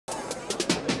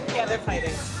Yeah, they're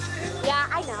fighting. Yeah,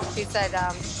 I know. She said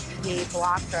he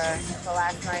blocked her the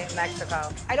last night in Mexico.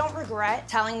 I don't regret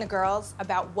telling the girls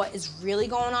about what is really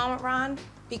going on with Ron,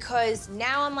 because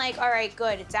now I'm like, all right,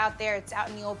 good, it's out there, it's out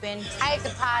in the open. I hate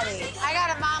the potty. I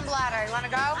got a mom bladder. You wanna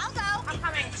go? I'll go. I'm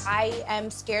coming. I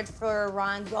am scared for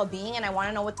Ron's well-being, and I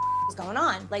wanna know what the is going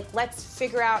on. Like, let's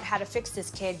figure out how to fix this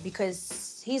kid,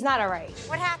 because he's not all right.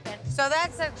 What happened? So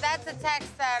that's a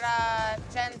text that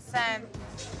Jen sent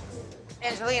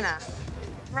Angelina.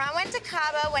 Ron went to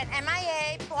Cabo, went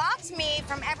MIA, blocked me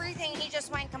from everything. He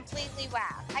just went completely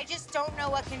wow. I just don't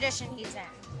know what condition he's in.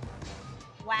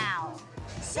 Wow.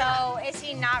 So is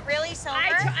he not really sober?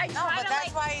 No, but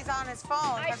that's why he's on his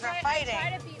phone, because they're fighting. I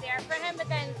try to be there for him, but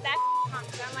then that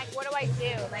comes. And I'm like, what do I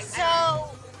do? Like,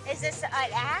 so is this an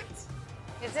act?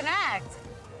 It's an act.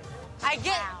 I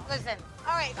get, listen,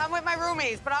 all right, I'm with my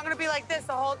roomies, but I'm gonna be like this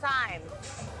the whole time.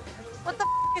 What the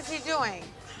is he doing?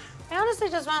 I honestly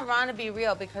just want Ron to be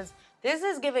real, because this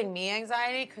is giving me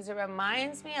anxiety, because it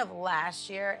reminds me of last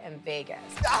year in Vegas.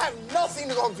 I have nothing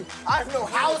to go to. I have no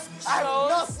house. I have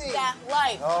nothing. That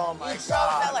life. Oh my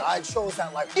God. I chose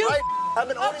that life. You I've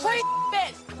been a crazy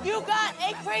bitch. You got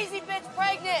a crazy bitch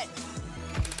pregnant.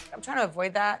 I'm trying to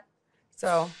avoid that,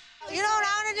 so. You know what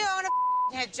I'm gonna do? I'm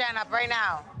gonna hit Jen up right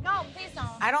now. no, please don't.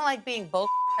 I don't like being bull.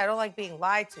 I don't like being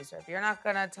lied to, so if you're not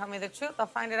gonna tell me the truth, I'll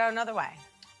find it out another way.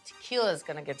 Tequila's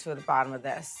gonna get to the bottom of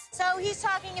this. So he's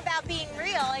talking about being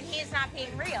real, and he's not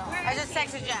being real. I just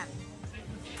texted Jen.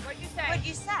 What'd you say? What'd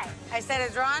you say? I said,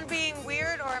 is Ron being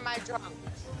weird or am I drunk?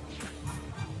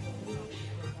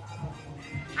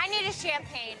 I need a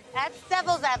champagne. That's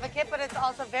devil's advocate, but it's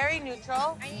also very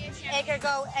neutral. I need a champagne. It could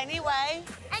go any way.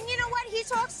 And you know what? He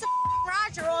talks to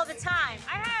Roger all the time.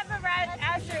 I have a red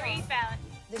after eval.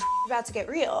 This is about to get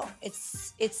real.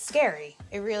 It's scary.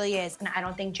 It really is. And I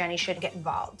don't think Jenni should get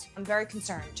involved. I'm very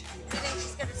concerned. You think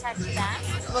she's gonna text you back?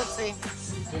 We'll see.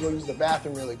 I'm gonna go use the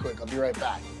bathroom really quick. I'll be right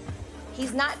back.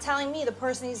 He's not telling me, the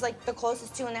person he's like the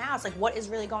closest to in the house, like what is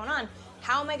really going on.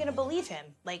 How am I gonna believe him?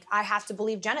 Like, I have to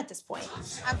believe Jen at this point.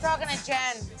 I'm talking to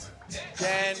Jen.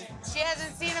 Jen. She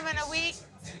hasn't seen him in a week.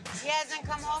 He hasn't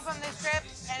come home from this trip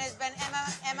and has been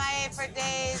MIA for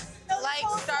days. Like,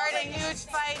 starting huge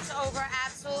fights over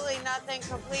absolutely nothing,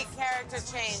 complete character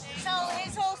change. So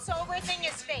his whole sober thing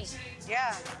is fake.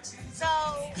 Yeah. So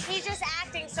he's just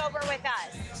acting sober with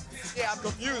us. Yeah, I'm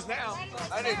confused now.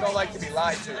 I just don't like to be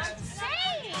lied to.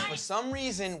 Hey! For some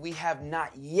reason, we have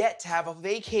not yet have a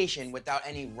vacation without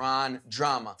any Ron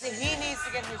drama. He needs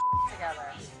to get his together.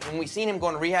 When we seen him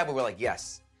going to rehab, we were like,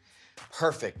 yes,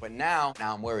 perfect. But now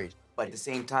I'm worried. But at the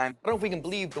same time, I don't know if we can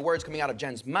believe the words coming out of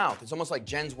Jen's mouth. It's almost like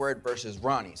Jen's word versus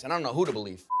Ronnie's. And I don't know who to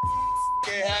believe.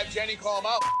 Okay, have Jenni call him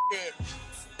out.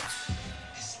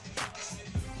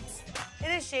 It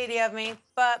is shady of me,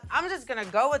 but I'm just gonna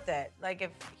go with it. Like,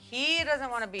 if he doesn't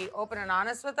want to be open and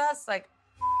honest with us, like,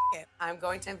 it. I'm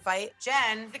going to invite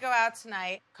Jen to go out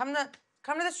tonight. Come to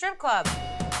the strip club.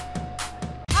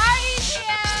 Party's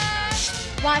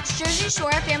here! Watch Jersey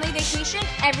Shore Family Vacation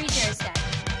every Thursday.